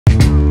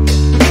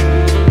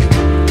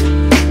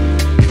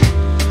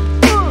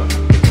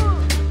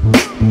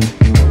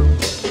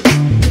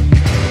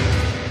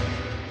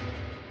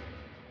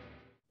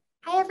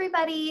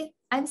everybody.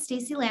 I'm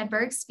Stacey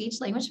Landberg,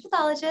 speech language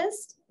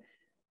pathologist.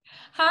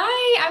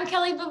 Hi, I'm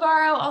Kelli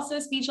Bavaro, also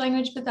a speech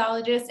language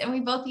pathologist, and we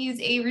both use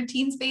a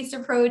routines-based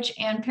approach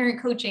and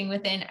parent coaching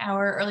within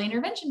our early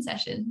intervention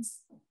sessions.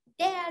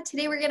 Yeah,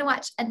 today we're going to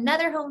watch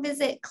another home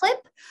visit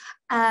clip,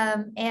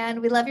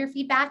 and we love your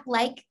feedback.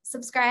 Like,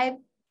 subscribe,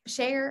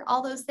 share,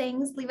 all those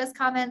things. Leave us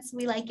comments.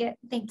 We like it.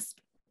 Thanks.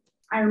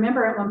 I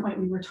remember at one point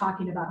we were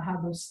talking about how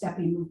those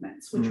stepping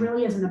movements, which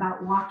really isn't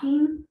about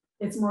walking,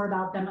 it's more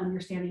about them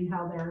understanding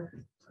how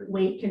their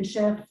weight can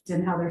shift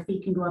and how their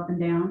feet can go up and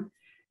down.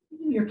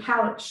 Your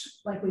couch,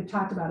 like we've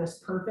talked about,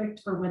 is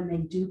perfect for when they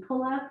do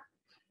pull up,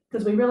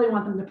 because we really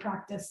want them to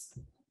practice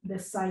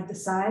this side to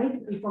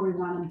side before we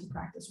want them to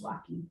practice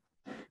walking.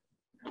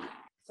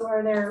 So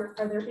are there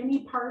any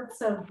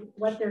parts of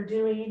what they're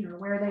doing or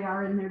where they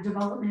are in their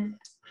development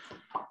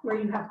where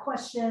you have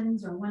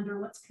questions or wonder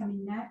what's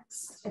coming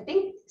next? I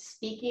think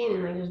speaking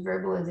and like just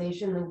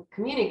verbalization and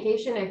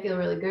communication, I feel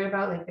really good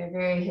about. Like they're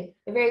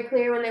very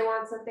clear when they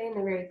want something.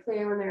 They're very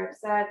clear when they're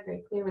upset.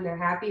 Very clear when they're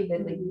happy.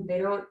 But like they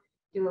don't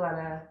do a lot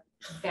of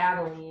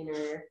babbling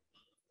or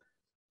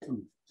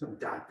some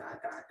dot.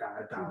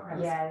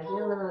 Yeah, they do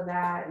a little of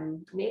that.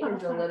 And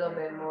Nathan's a little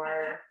bit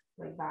more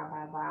like blah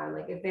blah blah.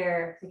 Like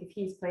if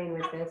he's playing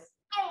with this,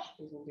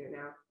 he's gonna do it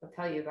now. I'll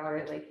tell you about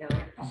it. Like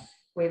he'll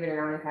wave it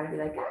around and kind of be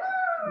like,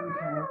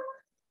 okay.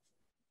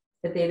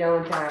 But they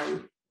don't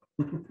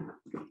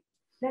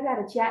they're not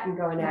a chatting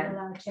going on. Not a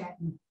lot of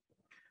chatting.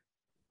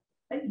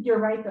 You're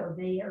right though,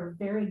 they are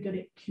very good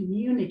at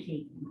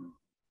communicating.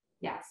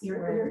 Yes.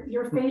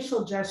 Your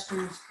facial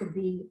gestures could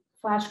be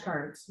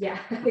flashcards. Yeah,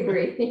 I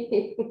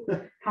agree.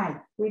 Hi.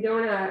 We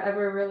don't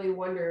ever really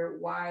wonder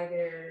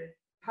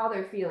how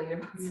they're feeling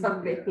about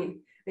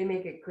something. They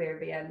make it clear,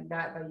 but yeah,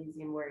 not by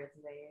using words.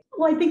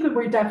 Well, I think that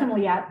we're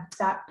definitely at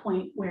that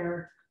point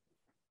where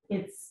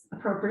it's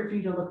appropriate for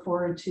you to look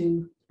forward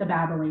to the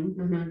babbling,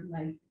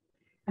 like,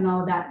 and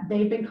all of that.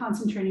 They've been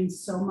concentrating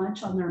so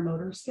much on their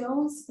motor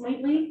skills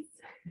lately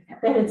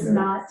that it's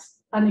not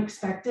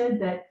unexpected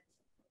that,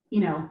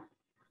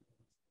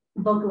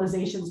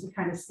 vocalizations would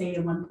kind of stay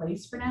in one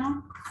place for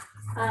now.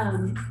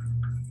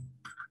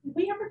 Did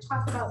we ever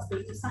talk about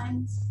baby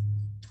signs?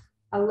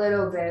 A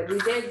little bit. We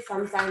did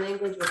some sign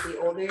language with the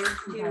older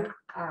two.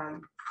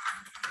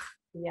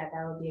 Yeah,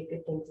 that would be a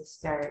good thing to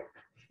start.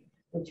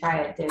 We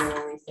try at dinner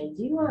and we say,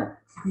 "Do you want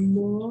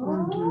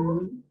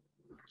more?"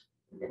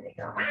 And then they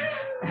go.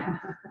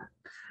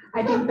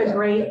 I think the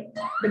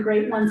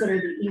great ones that are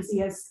the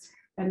easiest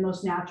and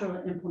most natural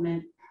to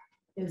implement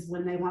is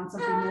when they want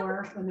something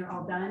more, when they're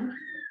all done,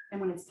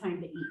 and when it's time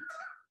to eat.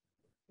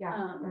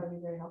 Yeah, that would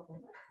be very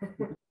helpful.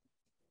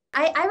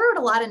 I wrote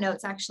a lot of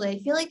notes, actually. I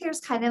feel like there's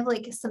kind of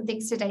like some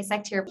things to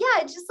dissect here.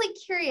 Yeah, just like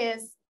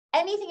curious,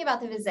 anything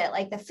about the visit,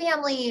 like the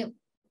family.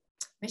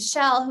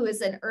 Michelle, who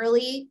is an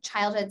early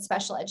childhood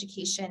special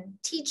education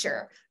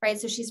teacher, right?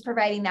 So she's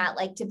providing that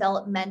like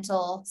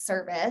developmental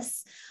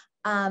service,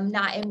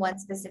 not in one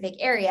specific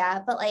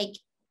area, but like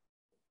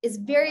is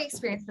very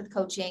experienced with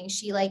coaching.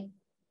 She like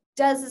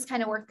does this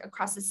kind of work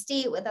across the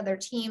state with other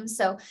teams.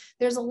 So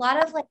there's a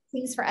lot of like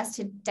things for us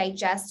to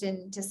digest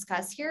and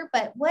discuss here,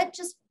 but what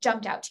just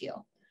jumped out to you?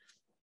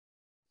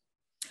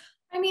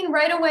 I mean,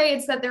 right away,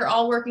 it's that they're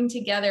all working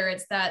together.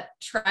 It's that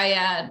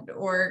triad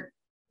or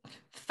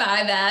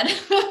five-ad,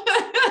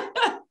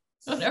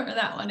 whatever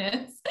that one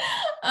is.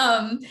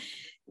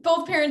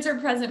 Both parents are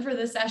present for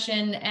the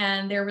session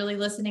and they're really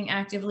listening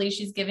actively.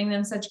 She's giving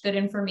them such good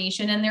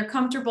information and they're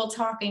comfortable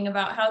talking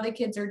about how the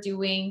kids are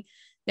doing,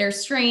 their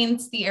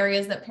strengths, the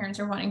areas that parents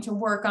are wanting to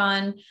work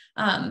on.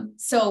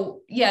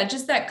 So yeah,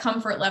 just that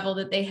comfort level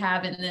that they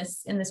have in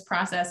this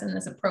process and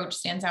this approach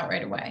stands out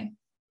right away.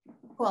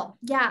 Cool.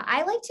 Yeah,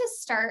 I like to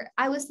start.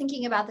 I was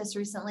thinking about this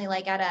recently,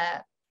 like at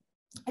a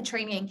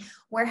training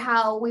where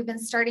how we've been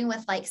starting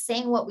with like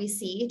saying what we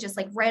see, just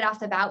like right off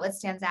the bat, what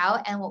stands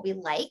out and what we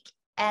like.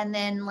 And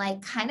then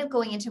like kind of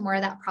going into more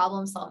of that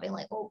problem solving,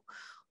 like, oh,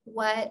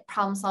 what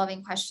problem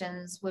solving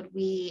questions would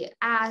we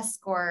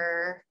ask?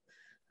 Or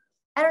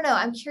I don't know.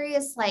 I'm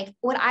curious, like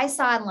what I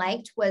saw and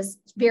liked was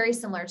very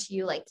similar to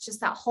you, like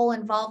just that whole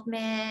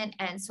involvement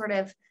and sort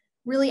of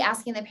really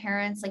asking the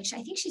parents, like,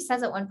 I think she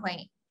says at one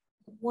point,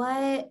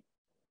 what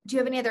do you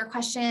have any other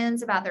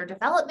questions about their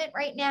development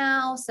right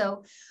now?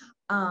 So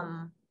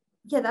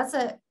yeah, that's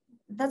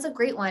a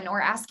great one.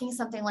 Or asking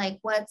something like,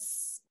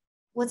 what's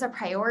a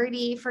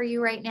priority for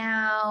you right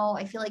now?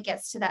 I feel like it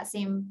gets to that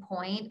same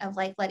point of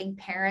like letting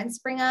parents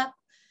bring up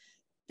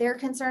their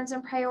concerns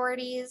and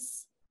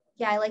priorities.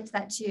 Yeah, I liked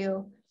that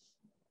too.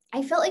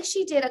 I felt like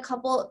she did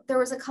there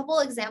was a couple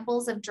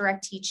examples of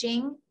direct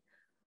teaching.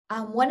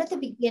 One at the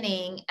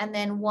beginning and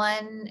then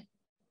one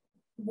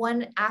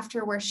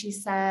after where she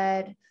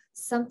said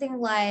something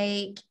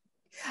like,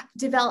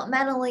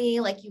 developmentally,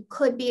 like you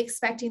could be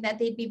expecting that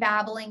they'd be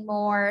babbling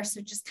more.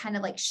 So just kind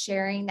of like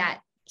sharing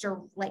that,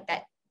 like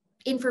that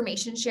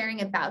information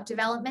sharing about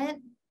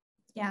development.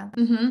 Yeah.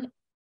 Mm-hmm.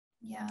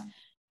 Yeah.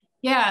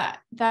 Yeah.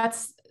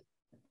 That's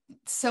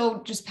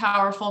so just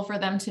powerful for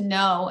them to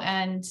know.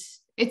 And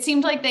it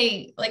seemed like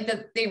they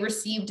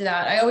received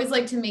that. I always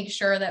like to make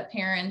sure that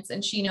parents,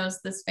 and she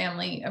knows this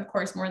family, of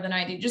course, more than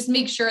I do, just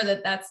make sure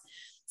that that's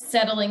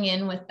settling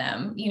in with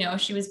them. You know,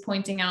 she was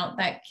pointing out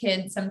that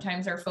kids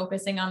sometimes are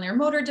focusing on their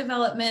motor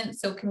development,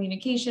 so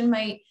communication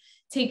might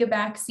take a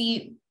back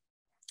seat.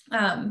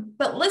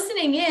 But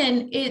listening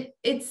in,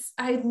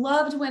 I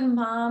loved when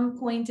mom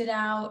pointed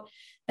out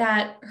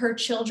that her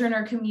children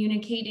are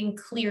communicating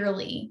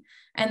clearly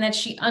and that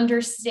she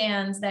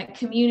understands that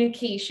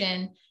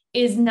communication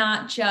is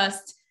not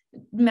just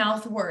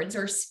mouth words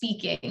or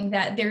speaking,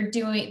 that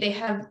they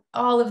have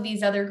all of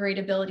these other great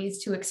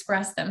abilities to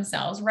express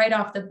themselves right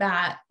off the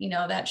bat. You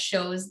know, that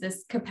shows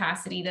this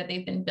capacity that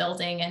they've been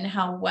building and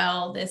how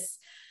well this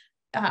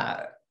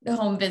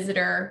home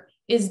visitor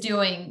is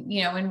doing,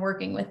 you know, in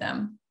working with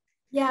them.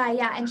 Yeah.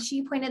 Yeah. And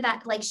she pointed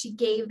that, like, she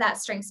gave that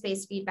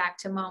strengths-based feedback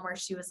to mom where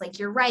she was like,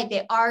 you're right,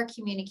 they are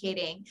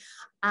communicating.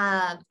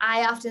 I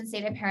often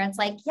say to parents,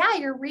 like, yeah,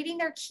 you're reading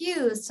their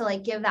cues, to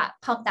like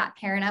pump that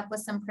parent up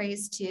with some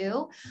praise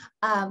too.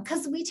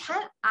 Cause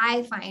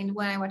I find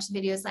when I watch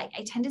the videos, like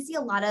I tend to see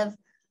a lot of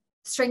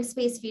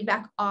strengths-based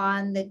feedback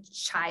on the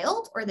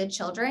child or the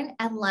children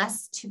and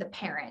less to the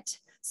parent.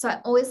 So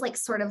I'm always like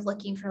sort of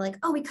looking for like,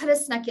 oh, we could have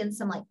snuck in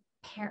some like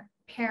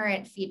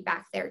parent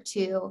feedback there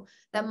too,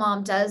 that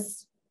mom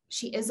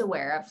she is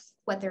aware of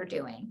what they're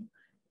doing.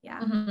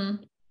 Yeah.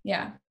 Mm-hmm.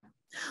 Yeah.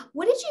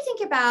 What did you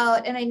think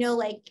about, and I know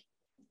like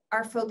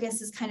our focus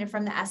is kind of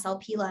from the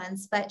SLP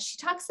lens, but she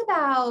talks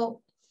about,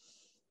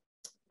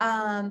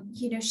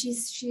 you know,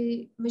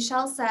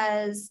 Michelle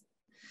says,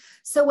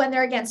 so when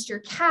they're against your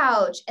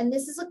couch, and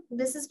this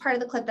is part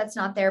of the clip that's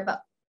not there,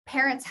 but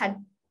parents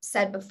had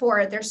said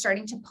before, they're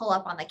starting to pull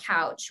up on the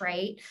couch,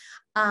 right?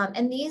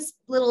 And these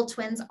little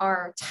twins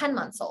are 10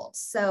 months old.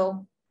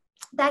 So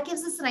that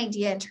gives us an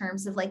idea in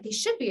terms of like, they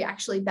should be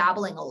actually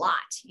babbling a lot,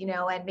 you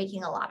know, and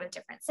making a lot of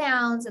different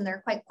sounds, and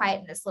they're quite quiet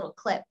in this little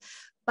clip.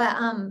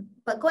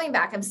 But going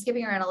back, I'm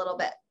skipping around a little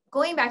bit,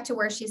 going back to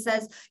where she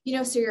says, you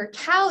know, so your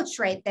couch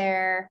right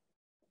there,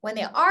 when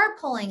they are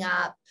pulling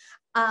up,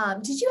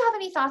 did you have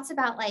any thoughts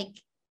about like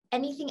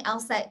anything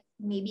else that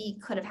maybe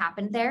could have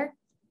happened there?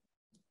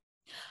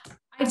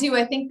 I do.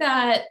 I think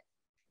that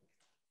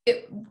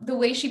the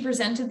way she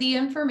presented the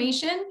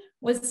information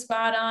was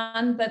spot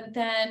on, but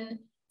then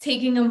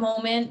taking a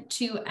moment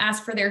to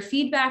ask for their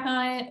feedback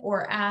on it,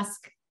 or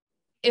ask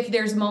if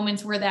there's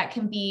moments where that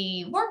can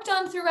be worked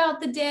on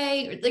throughout the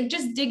day, like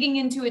just digging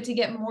into it to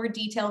get more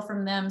detail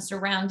from them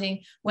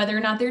surrounding whether or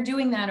not they're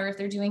doing that, or if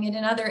they're doing it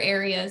in other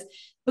areas,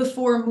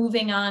 before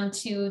moving on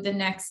to the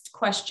next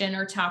question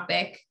or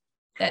topic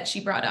that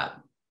she brought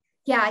up.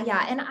 Yeah.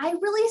 Yeah. And I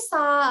really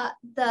saw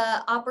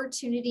the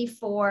opportunity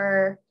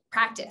for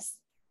practice.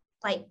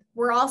 Like,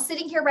 we're all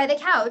sitting here by the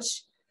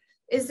couch.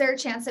 Is there a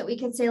chance that we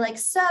could say like,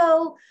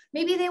 so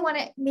maybe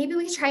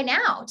we could try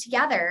now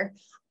together.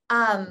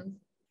 And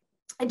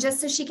just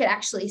so she could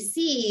actually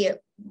see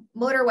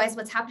motor wise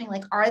what's happening.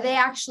 Like, are they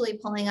actually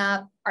pulling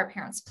up? Are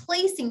parents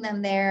placing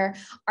them there?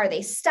 Are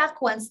they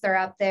stuck once they're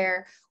up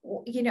there?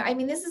 You know, I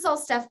mean, this is all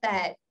stuff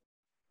that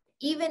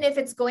even if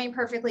it's going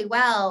perfectly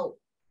well,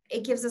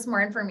 it gives us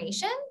more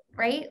information,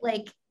 right?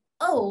 Like,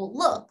 oh,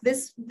 look,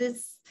 this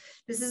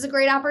is a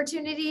great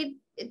opportunity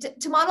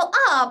to model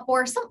up,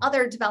 or some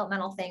other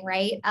developmental thing,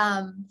 right?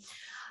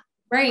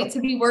 Right, to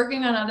be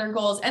working on other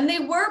goals. And they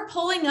were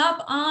pulling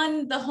up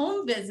on the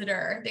home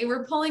visitor. They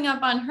were pulling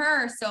up on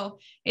her. So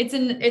it's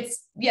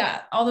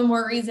all the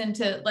more reason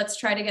to let's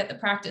try to get the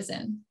practice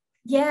in.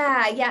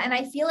 Yeah. Yeah. And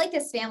I feel like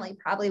this family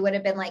probably would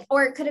have been like,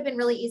 or it could have been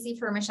really easy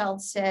for Michelle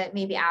to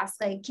maybe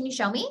ask, like, can you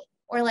show me?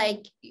 Or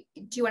like,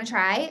 do you want to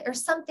try? Or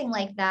something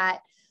like that.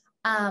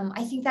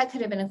 I think that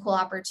could have been a cool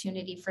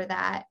opportunity for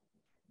that.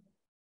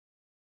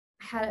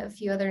 I had a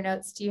few other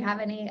notes. Do you have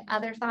any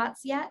other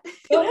thoughts yet?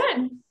 Go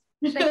ahead.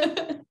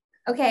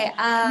 Okay.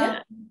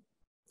 Yeah.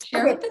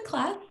 Share with the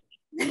class.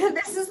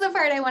 This is the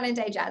part I want to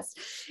digest.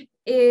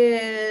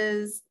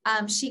 Is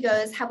she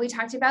goes, have we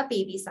talked about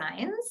baby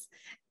signs?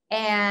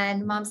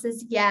 And mom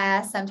says,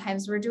 yeah,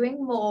 sometimes we're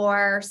doing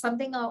more,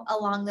 something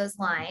along those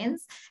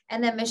lines.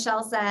 And then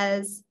Michelle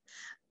says,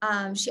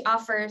 she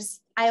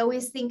offers, I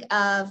always think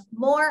of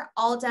more,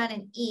 all done,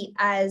 and eat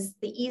as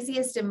the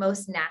easiest and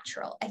most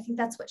natural. I think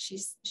that's what she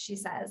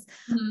says.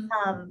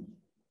 Mm-hmm.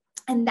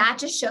 And that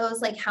just shows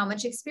like how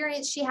much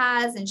experience she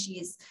has, and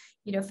she's,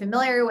 you know,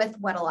 familiar with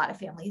what a lot of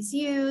families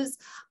use.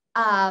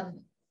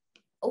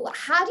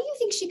 How do you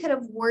think she could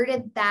have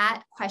worded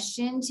that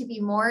question to be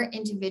more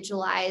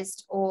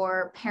individualized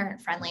or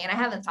parent friendly? And I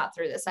haven't thought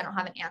through this. I don't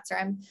have an answer.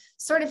 I'm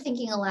sort of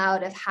thinking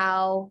aloud of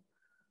how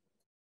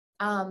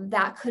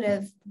that could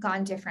have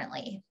gone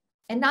differently.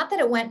 And not that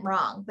it went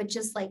wrong, but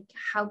just like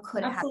how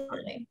could it have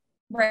gone?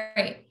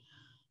 Right.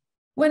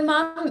 When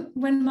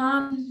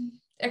mom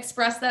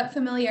express that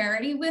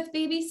familiarity with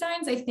baby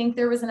signs, I think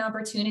there was an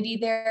opportunity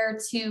there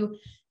to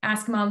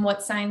ask mom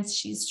what signs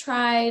she's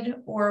tried,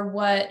 or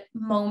what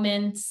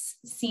moments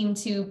seem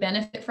to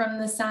benefit from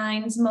the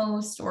signs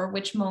most, or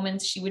which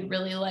moments she would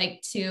really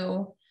like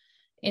to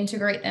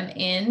integrate them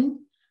in.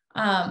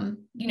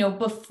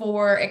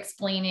 before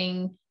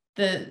explaining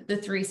the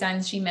three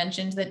signs she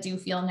mentioned that do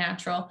feel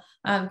natural,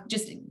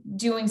 just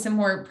doing some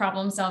more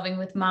problem solving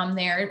with mom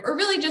there, or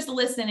really just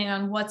listening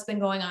on what's been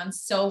going on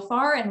so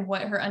far and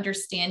what her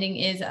understanding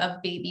is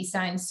of baby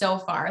signs so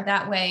far.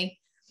 That way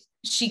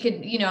she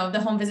could,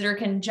 the home visitor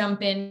can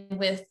jump in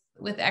with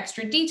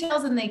extra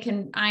details and they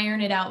can iron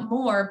it out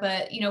more.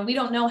 But, we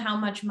don't know how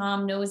much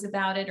mom knows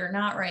about it or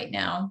not right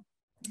now.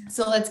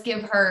 So let's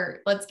give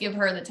her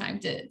the time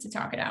to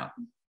talk it out.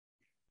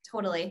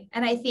 Totally.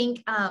 And I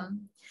think,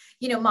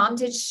 mom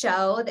did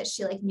show that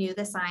she like knew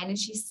the sign and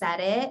she said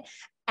it.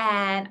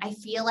 And I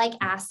feel like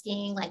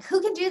asking like,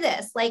 who can do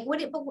this? Like,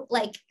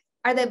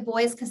 are the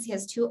boys, because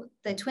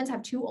the twins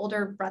have 2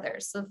 older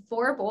brothers, so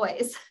 4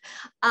 boys.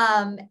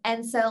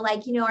 And so like,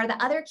 are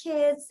the other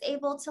kids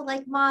able to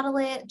like model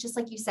it? Just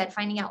like you said,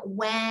 finding out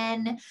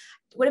when.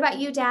 What about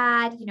you,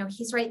 Dad?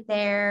 He's right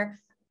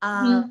there.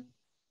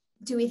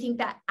 Do we think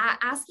that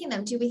asking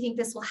them, do we think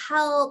this will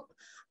help?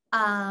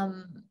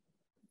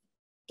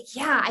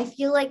 Yeah, I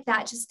feel like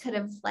that just could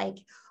have like,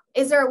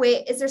 is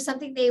there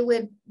something they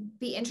would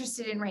be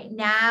interested in right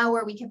now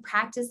where we can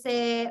practice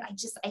it?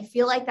 I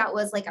feel like that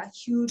was like a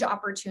huge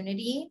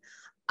opportunity.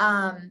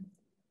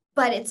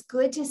 But it's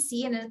good to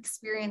see an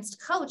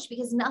experienced coach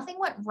because nothing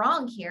went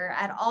wrong here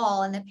at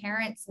all. And the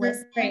parents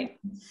listen. Right.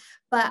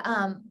 But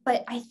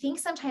I think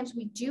sometimes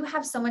we do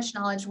have so much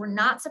knowledge. We're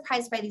not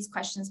surprised by these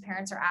questions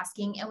parents are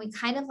asking. And we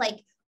kind of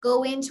like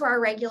go into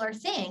our regular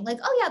thing. Like,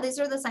 oh yeah, these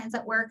are the signs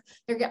that work.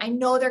 I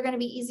know they're going to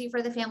be easy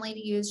for the family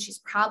to use. She's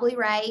probably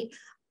right.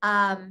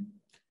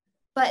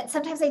 But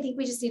sometimes I think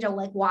we just need to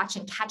like watch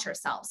and catch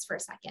ourselves for a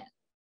second.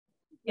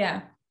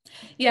 Yeah.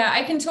 Yeah.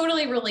 I can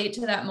totally relate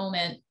to that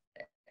moment,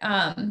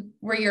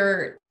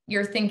 where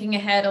you're thinking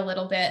ahead a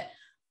little bit,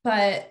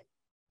 but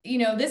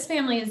this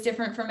family is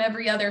different from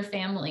every other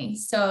family.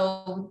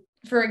 So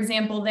for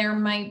example, there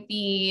might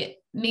be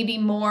maybe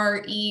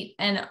more eat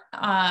and,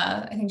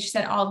 I think she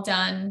said all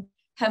done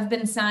have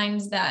been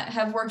signs that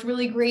have worked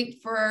really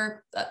great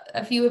for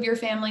a few of your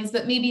families,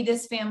 but maybe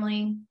this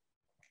family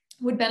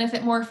would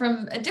benefit more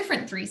from a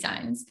different 3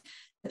 signs,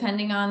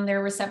 depending on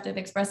their receptive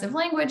expressive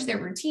language, their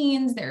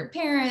routines, their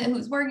parent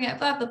who's working at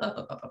blah, blah, blah,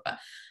 blah, blah, blah,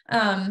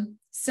 blah.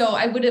 So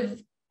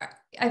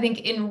I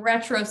think in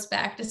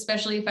retrospect,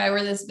 especially if I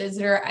were this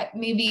visitor,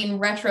 maybe in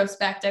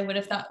retrospect, I would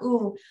have thought,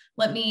 ooh,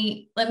 let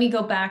me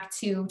go back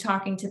to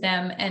talking to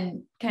them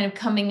and kind of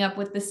coming up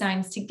with the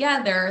signs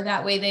together.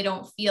 That way they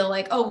don't feel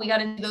like, oh, we got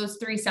to do those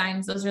 3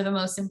 signs. Those are the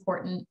most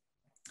important.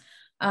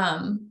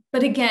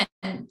 But again,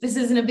 this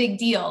isn't a big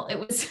deal. It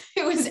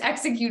was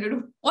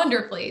executed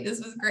wonderfully. This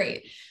was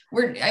great.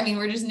 We're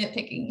just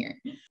nitpicking here.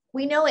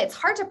 We know it's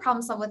hard to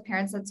problem solve with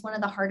parents. That's one of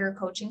the harder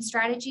coaching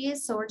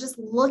strategies. So we're just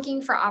looking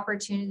for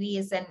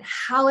opportunities and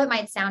how it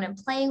might sound and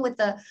playing with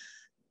the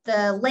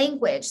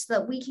language so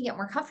that we can get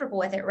more comfortable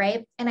with it.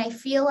 Right. And I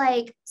feel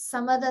like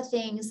some of the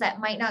things that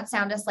might not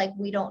sound as like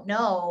we don't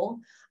know,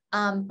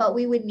 but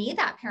we would need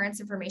that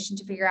parent's information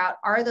to figure out,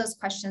 are those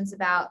questions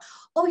about,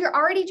 oh, you're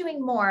already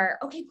doing more.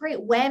 Okay,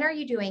 great. When are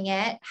you doing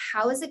it?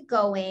 How is it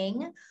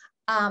going?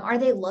 Are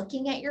they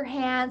looking at your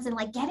hands and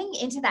like getting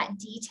into that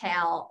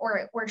detail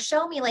or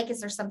show me, like, is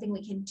there something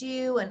we can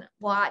do and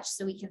watch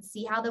so we can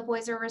see how the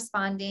boys are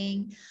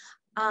responding?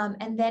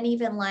 And then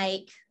even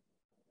like,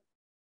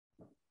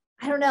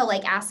 I don't know,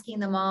 like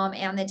asking the mom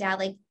and the dad,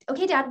 like,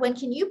 okay, Dad, when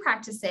can you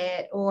practice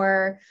it?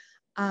 Or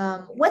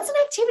what's an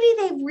activity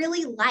they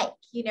really like,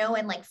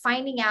 and like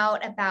finding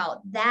out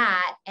about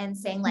that and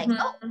saying like,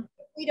 oh,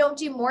 we don't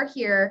do more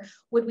here.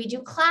 Would we do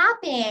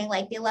clapping?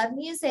 Like they love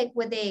music.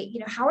 Would they,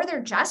 how are their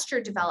gesture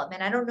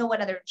development? I don't know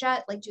what other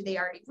do they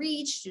already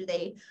reach? Do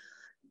they,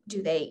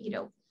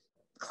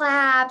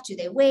 clap? Do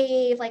they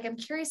wave? Like, I'm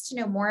curious to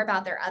know more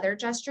about their other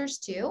gestures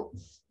too.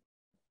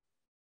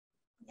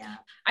 Yeah.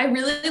 I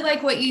really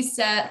like what you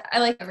said. I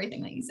like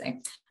everything that you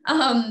say.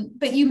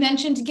 But you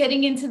mentioned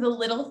getting into the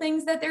little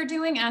things that they're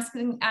doing,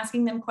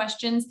 asking them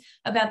questions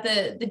about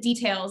the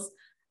details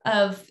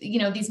of,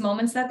 these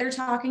moments that they're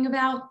talking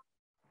about.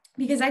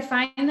 Because I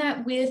find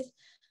that with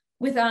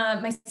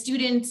my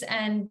students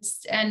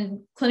and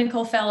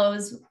clinical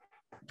fellows,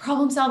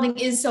 problem solving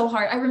is so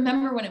hard. I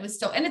remember when it was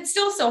and it's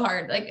still so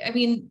hard. Like,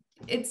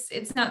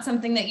 it's not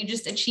something that you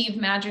just achieve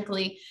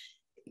magically,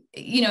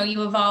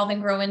 you evolve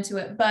and grow into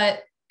it.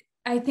 But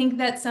I think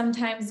that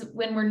sometimes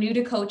when we're new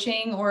to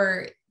coaching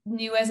or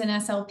new as an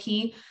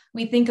SLP,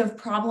 we think of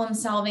problem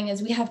solving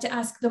as we have to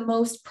ask the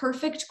most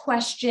perfect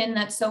question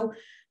that's so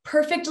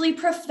perfectly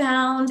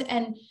profound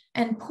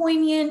and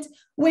poignant,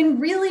 when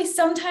really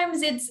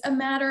sometimes it's a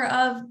matter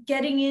of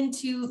getting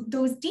into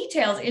those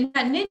details, in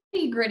that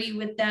nitty-gritty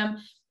with them,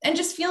 and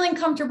just feeling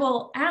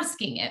comfortable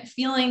asking it,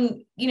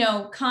 feeling,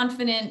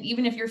 confident,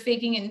 even if you're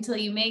faking it until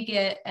you make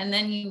it, and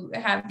then you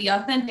have the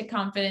authentic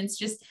confidence,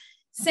 just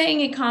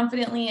saying it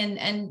confidently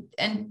and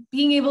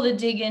being able to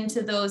dig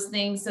into those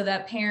things so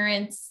that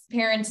parents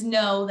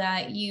know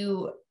that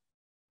you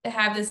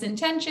have this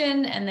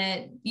intention and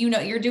that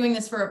you're doing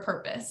this for a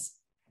purpose.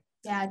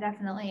 Yeah,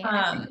 definitely.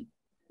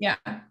 Yeah.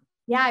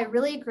 Yeah, I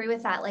really agree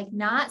with that. Like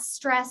not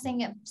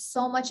stressing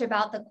so much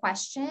about the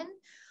question.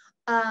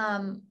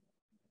 And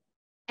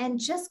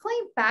just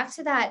going back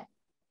to that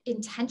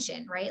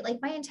intention, right? Like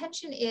my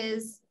intention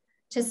is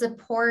to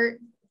support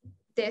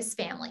this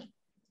family,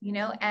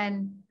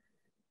 and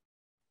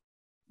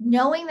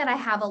knowing that I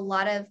have a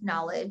lot of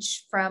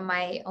knowledge from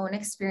my own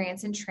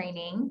experience and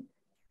training,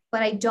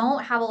 but I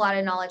don't have a lot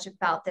of knowledge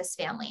about this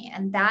family,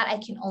 and that I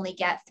can only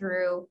get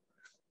through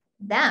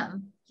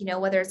them,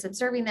 whether it's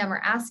observing them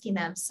or asking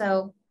them.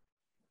 So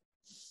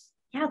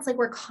yeah, it's like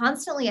we're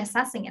constantly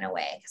assessing in a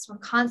way because we're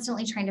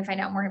constantly trying to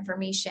find out more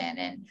information.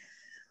 And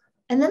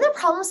then the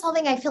problem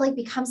solving, I feel like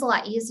becomes a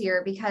lot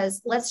easier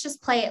because let's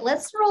just play it.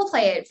 Let's role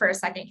play it for a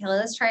second, Kelli.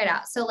 Let's try it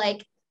out. So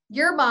like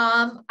your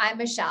mom, I'm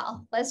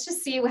Michelle. Let's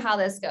just see how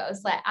this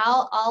goes. Like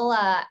I'll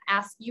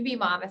ask you be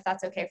mom if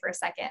that's okay for a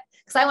second.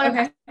 Cause I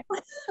want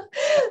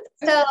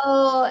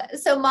to,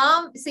 so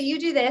mom, so you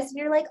do this and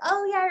you're like,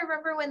 oh yeah, I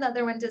remember when the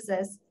other one did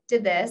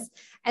this.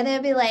 And then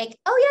it'd be like,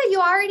 oh yeah, you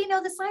already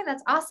know the sign.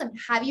 That's awesome.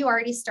 Have you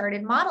already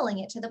started modeling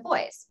it to the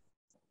boys?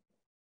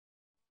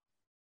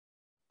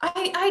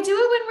 I do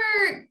it when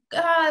we're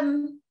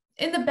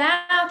in the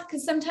bath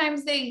because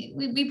sometimes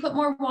we put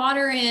more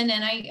water in,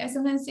 and I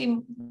sometimes say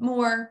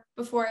more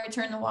before I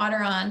turn the water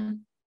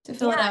on to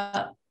fill it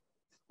up.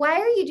 Why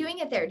are you doing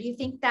it there? Do you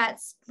think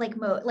that's like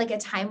a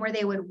time where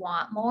they would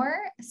want more?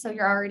 So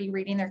you're already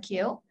reading their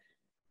cue?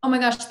 Oh my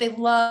gosh, they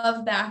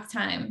love bath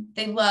time.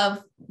 They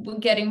love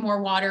getting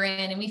more water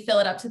in, and we fill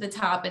it up to the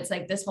top. It's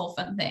like this whole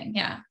fun thing.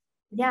 Yeah.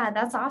 Yeah,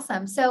 that's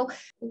awesome. So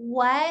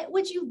what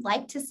would you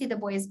like to see the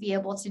boys be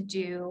able to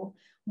do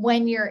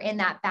when you're in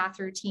that bath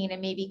routine and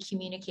maybe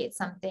communicate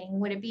something?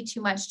 Would it be too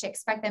much to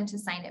expect them to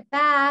sign it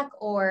back?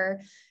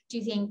 Or do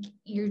you think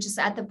you're just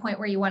at the point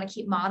where you want to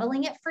keep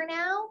modeling it for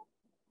now?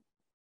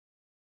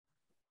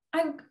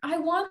 I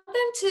want them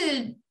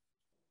to,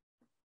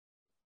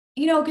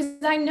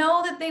 because I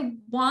know that they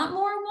want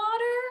more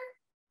water.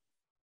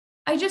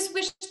 I just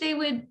wish they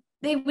would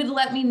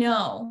let me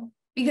know,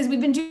 because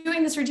we've been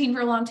doing this routine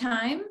for a long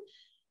time.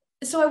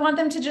 So I want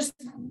them to just,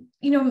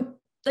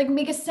 like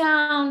make a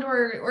sound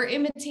or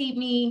imitate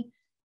me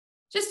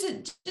just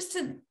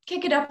to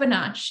kick it up a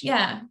notch.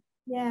 Yeah.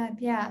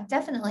 Yeah,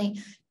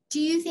 definitely. Do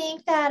you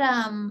think that,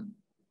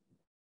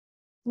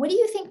 what do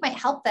you think might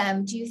help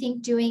them? Do you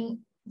think doing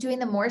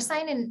the more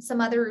sign and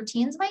some other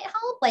routines might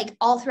help, like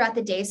all throughout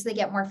the day so they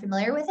get more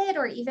familiar with it,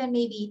 or even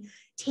maybe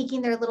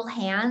taking their little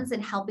hands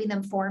and helping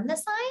them form the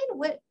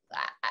sign?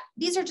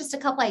 These are just a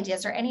couple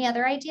ideas, or any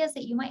other ideas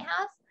that you might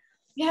have?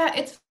 Yeah,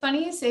 it's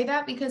funny you say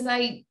that because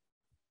I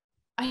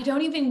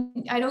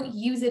don't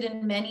use it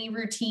in many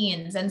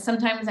routines. And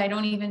sometimes I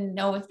don't even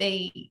know if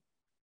they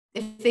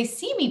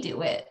see me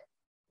do it.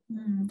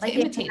 Like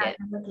imitate it.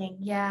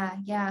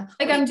 Yeah.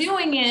 Like I'm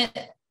doing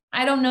it.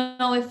 I don't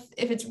know if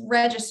it's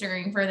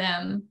registering for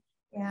them.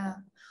 Yeah.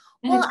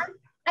 Well,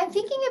 I'm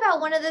thinking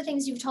about one of the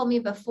things you've told me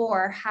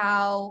before,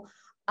 how,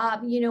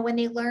 when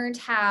they learned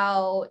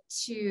how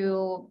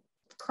to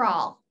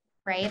crawl,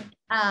 right?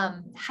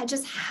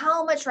 Just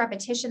how much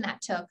repetition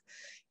that took.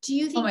 Do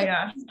you think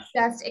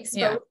just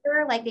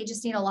exposure, like they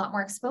just need a lot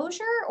more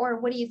exposure, or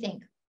what do you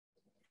think?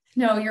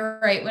 No, you're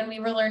right. When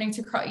we were learning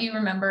to crawl, you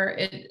remember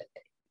it,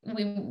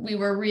 we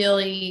were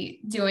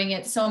really doing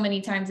it so many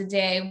times a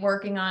day,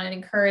 working on it,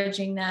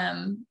 encouraging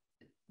them.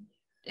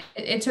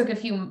 It took a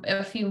few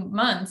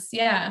months.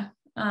 Yeah.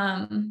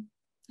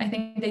 I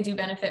think they do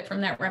benefit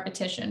from that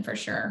repetition for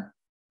sure.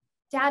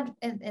 Dad,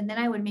 and then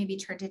I would maybe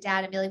turn to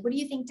Dad and be like, what do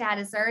you think, Dad?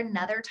 Is there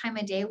another time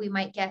of day we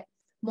might get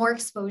more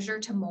exposure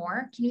to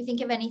more? Can you think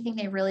of anything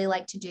they really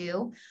like to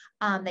do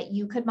that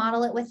you could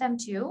model it with them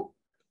too?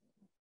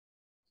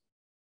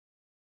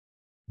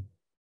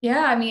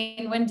 Yeah, I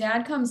mean, when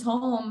Dad comes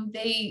home,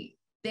 they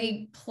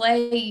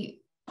play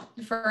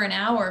for an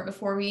hour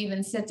before we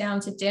even sit down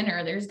to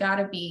dinner. There's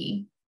gotta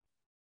be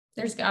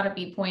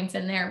points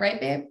in there, right,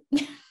 babe?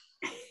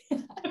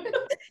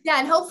 Yeah,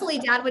 and hopefully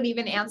Dad would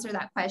even answer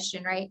that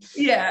question, right?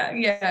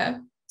 Yeah.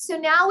 So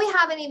now we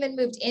haven't even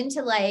moved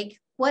into like,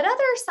 what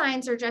other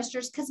signs or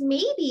gestures? Because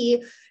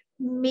maybe,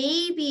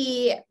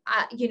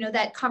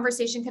 that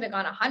conversation could have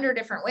gone 100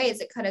 different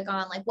ways. It could have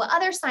gone like, what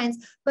other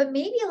signs? But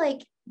maybe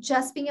like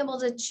just being able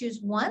to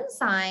choose one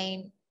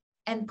sign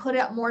and put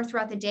it more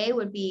throughout the day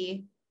would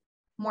be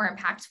more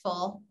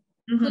impactful.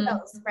 Who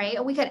knows, right?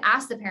 And we could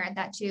ask the parent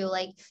that too.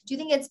 Like, do you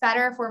think it's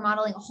better if we're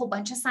modeling a whole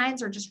bunch of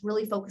signs or just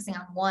really focusing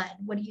on one?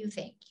 What do you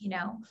think?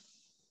 Yeah.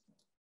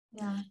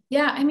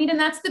 I mean, and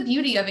that's the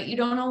beauty of it. You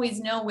don't always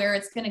know where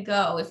it's going to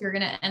go. If you're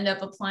going to end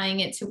up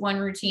applying it to one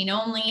routine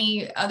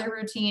only, other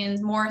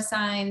routines, more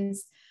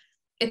signs,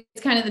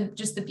 it's kind of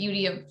just the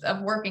beauty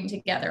of working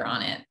together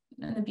on it,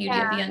 and the beauty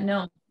of the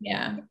unknown.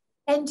 Yeah.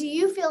 And do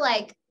you feel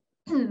like,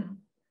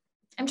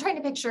 I'm trying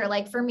to picture,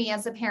 like for me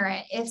as a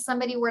parent, if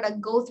somebody were to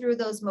go through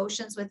those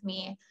motions with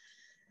me,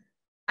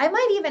 I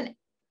might even,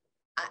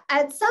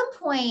 at some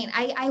point,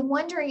 I'm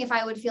wondering if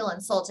I would feel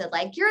insulted,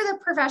 like, you're the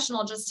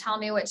professional, just tell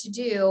me what to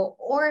do.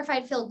 Or if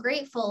I'd feel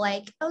grateful,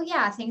 like, oh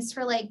yeah, thanks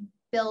for like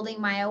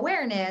building my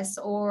awareness,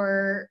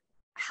 or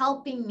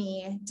helping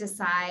me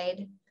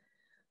decide.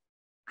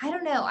 I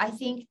don't know. I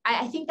think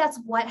that's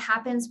what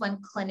happens when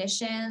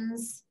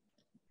clinicians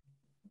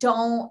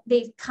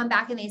they come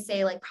back and they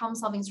say like problem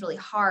solving is really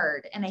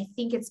hard. And I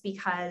think it's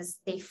because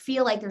they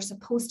feel like they're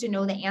supposed to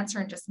know the answer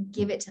and just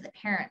give it to the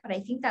parent. But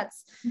I think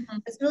that's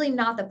really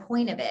not the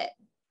point of it.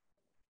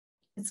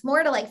 It's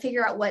more to like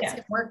figure out what's going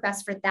to work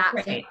best for that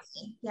family.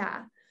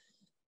 Yeah.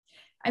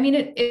 I mean,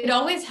 it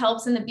always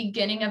helps in the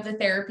beginning of the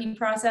therapy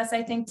process,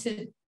 I think,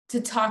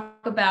 to talk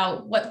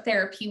about what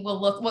therapy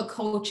will what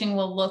coaching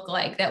will look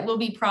like, that will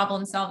be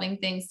problem solving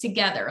things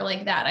together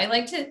like that. I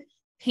like to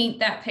paint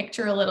that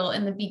picture a little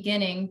in the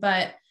beginning,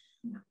 but,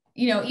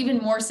 you know, even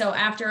more so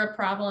after a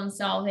problem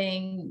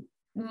solving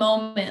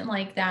moment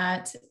like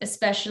that,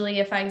 especially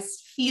if I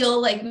feel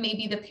like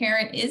maybe the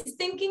parent is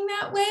thinking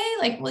that way,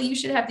 like, well, you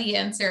should have the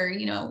answer,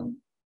 you know,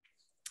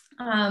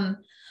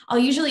 I'll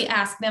usually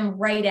ask them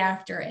right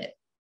after it,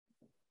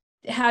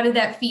 how did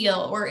that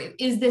feel? Or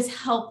is this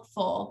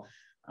helpful?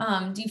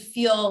 Do you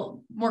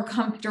feel more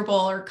comfortable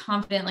or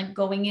confident like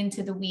going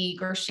into the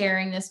week or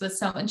sharing this with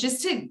someone,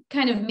 just to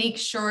kind of make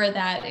sure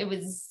that it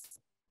was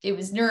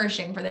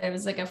nourishing for them. It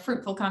was like a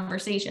fruitful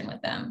conversation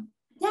with them.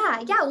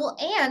 Yeah. Well,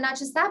 and not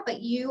just that, but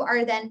you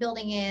are then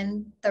building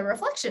in the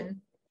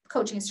reflection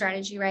coaching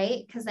strategy,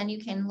 right? Because then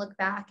you can look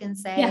back and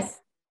say, yes,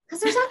 because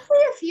there's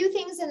actually a few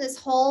things in this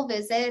whole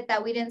visit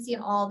that we didn't see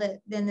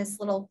in this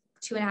little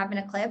 2.5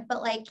 minute clip,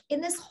 but like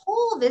in this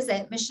whole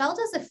visit, Michelle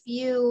does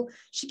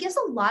she gives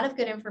a lot of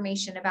good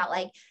information about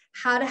like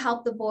how to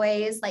help the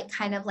boys, like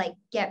kind of like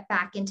get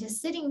back into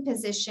sitting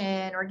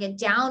position or get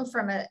down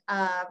from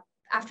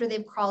after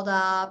they've crawled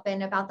up,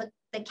 and about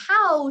the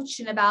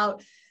couch and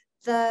about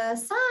the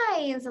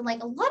signs and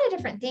like a lot of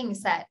different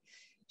things that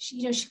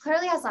she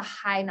clearly has a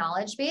high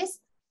knowledge base.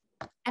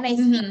 And I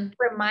think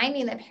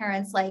reminding the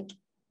parents, like,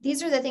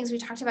 these are the things we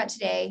talked about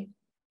today.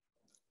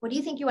 What do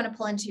you think you want to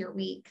pull into your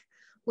week?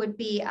 Would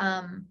be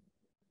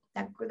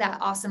that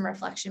awesome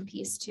reflection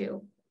piece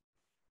too.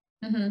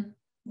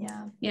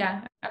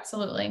 Yeah,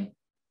 absolutely.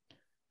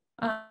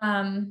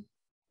 Also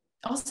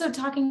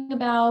talking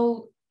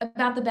about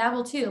the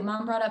babble too.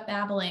 Mom brought up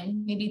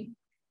babbling, maybe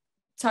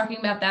talking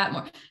about that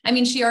more. I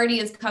mean, she already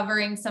is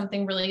covering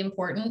something really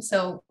important,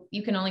 so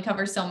you can only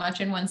cover so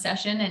much in one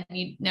session, and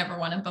you never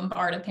want to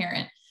bombard a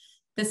parent.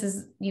 This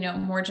is,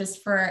 more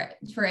just for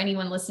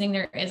anyone listening.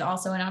 There is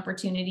also an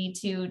opportunity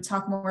to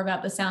talk more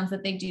about the sounds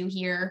that they do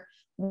hear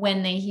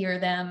when they hear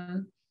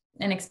them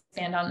and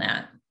expand on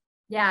that.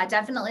 Yeah,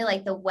 definitely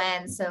like the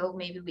when. So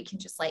maybe we can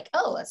just like,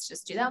 let's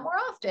just do that more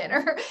often,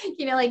 or,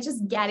 like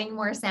just getting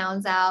more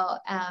sounds out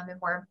and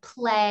more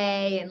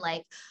play, and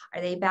like,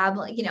 are they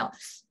babbling,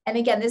 and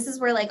again, this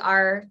is where like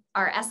our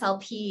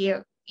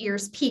SLP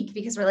ears peak,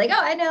 because we're like,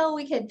 I know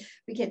we could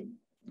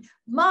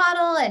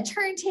model and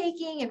turn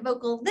taking and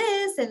vocal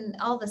this and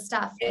all the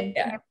stuff. And,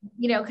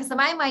 because in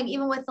my mind,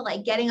 even with the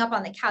like getting up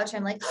on the couch,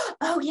 I'm like,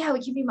 we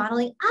can be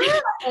modeling.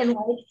 And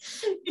like,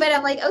 but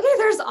I'm like, okay,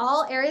 there's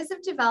all areas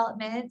of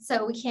development.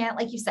 So we can't,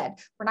 like you said,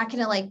 we're not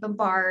going to like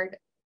bombard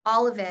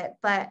all of it,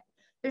 but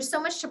there's so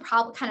much to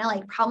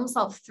problem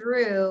solve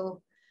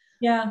through.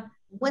 Yeah.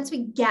 Once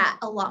we get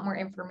a lot more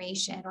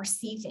information or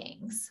see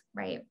things,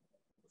 right?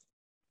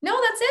 No,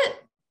 that's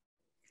it.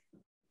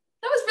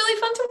 That was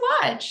really fun to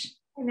watch.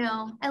 I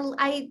know.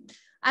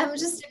 I'm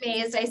just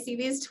amazed. I see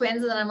these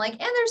twins and then I'm like,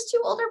 and there's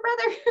 2 older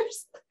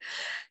brothers.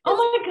 Oh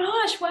my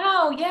gosh.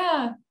 Wow.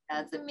 Yeah.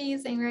 That's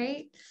amazing,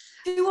 right?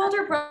 2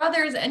 older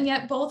brothers, and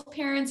yet both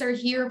parents are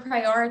here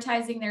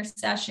prioritizing their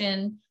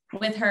session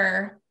with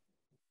her.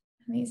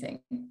 Amazing.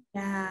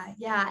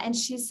 Yeah. And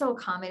she's so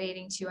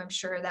accommodating too. I'm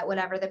sure that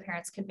whatever the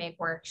parents could make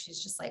work,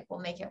 she's just like, we'll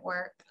make it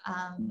work.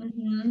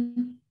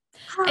 And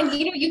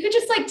you could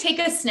just like take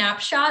a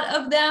snapshot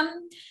of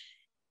them.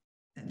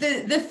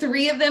 The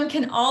 3 of them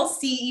can all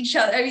see each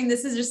other. I mean,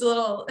 this is just a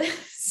little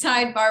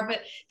sidebar, but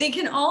they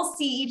can all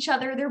see each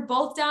other. They're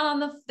all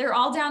down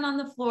on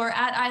the floor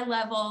at eye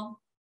level.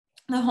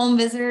 The home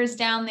visitor is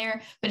down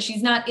there, but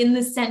she's not in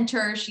the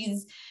center.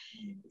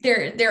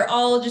 They're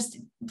all just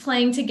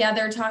playing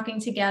together, talking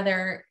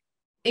together.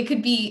 It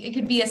could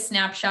be a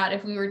snapshot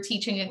if we were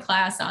teaching a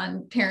class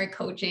on parent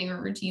coaching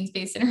or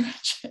routines-based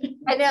intervention.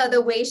 I know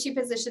the way she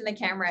positioned the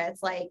camera,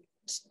 it's like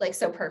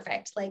so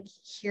perfect. Like,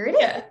 here it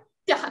is.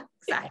 Yeah,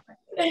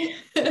 exactly.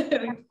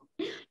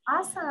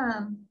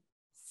 Awesome.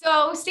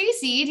 So,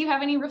 Stacey, do you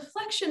have any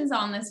reflections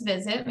on this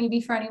visit,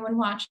 maybe for anyone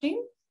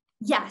watching?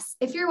 Yes.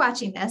 If you're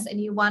watching this and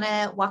you want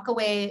to walk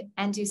away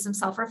and do some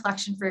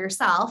self-reflection for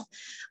yourself,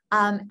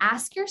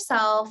 ask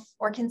yourself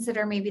or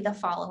consider maybe the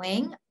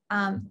following.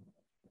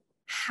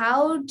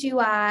 How do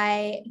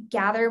I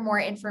gather more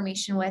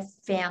information with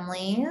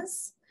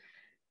families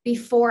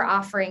before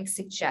offering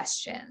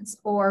suggestions?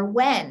 Or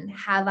when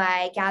have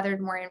I gathered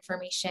more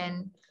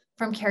information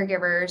from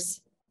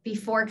caregivers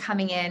before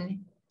coming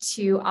in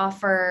to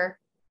offer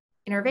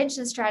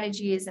intervention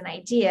strategies and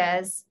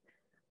ideas?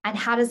 And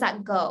how does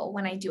that go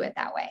when I do it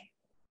that way?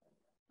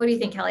 What do you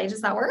think, Kelli?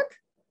 Does that work?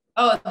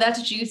 Oh,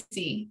 that's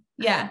juicy.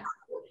 Yeah.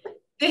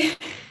 I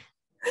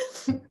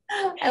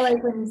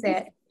like when you say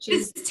it.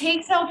 This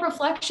takes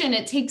self-reflection.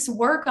 It takes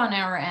work on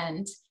our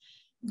end.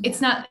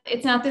 It's not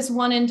this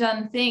one and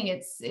done thing.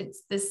 It's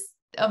this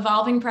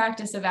evolving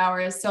practice of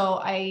ours. So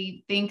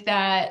I think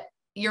that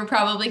you're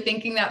probably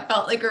thinking that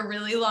felt like a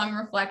really long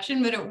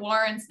reflection, but it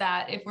warrants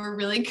that if we're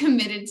really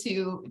committed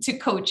to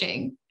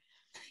coaching.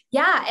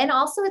 Yeah. And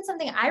also it's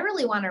something I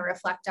really want to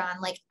reflect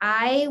on. Like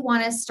I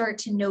want to start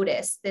to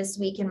notice this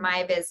week in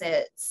my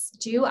visits,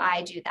 do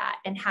I do that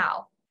and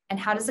how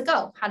does it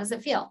go? How does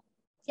it feel?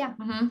 Yeah.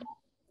 Mm-hmm.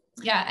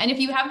 Yeah. And if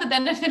you have the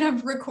benefit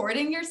of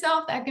recording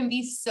yourself, that can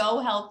be so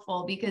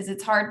helpful because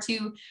it's hard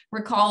to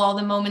recall all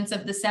the moments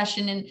of the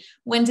session. And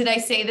when did I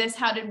say this?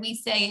 How did we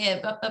say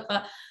it? Blah, blah,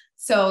 blah.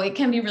 So it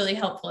can be really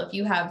helpful if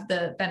you have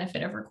the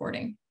benefit of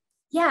recording.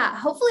 Yeah.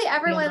 Hopefully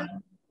everyone's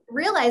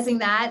realizing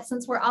that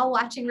since we're all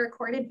watching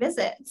recorded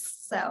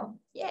visits. So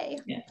yay.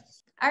 Yeah.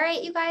 All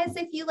right, you guys,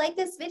 if you like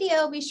this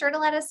video, be sure to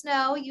let us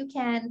know. You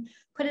can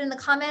put it in the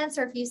comments,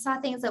 or if you saw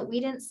things that we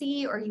didn't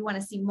see or you want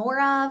to see more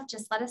of,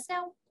 just let us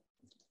know.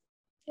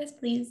 Yes,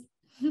 please.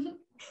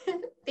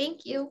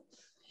 Thank you.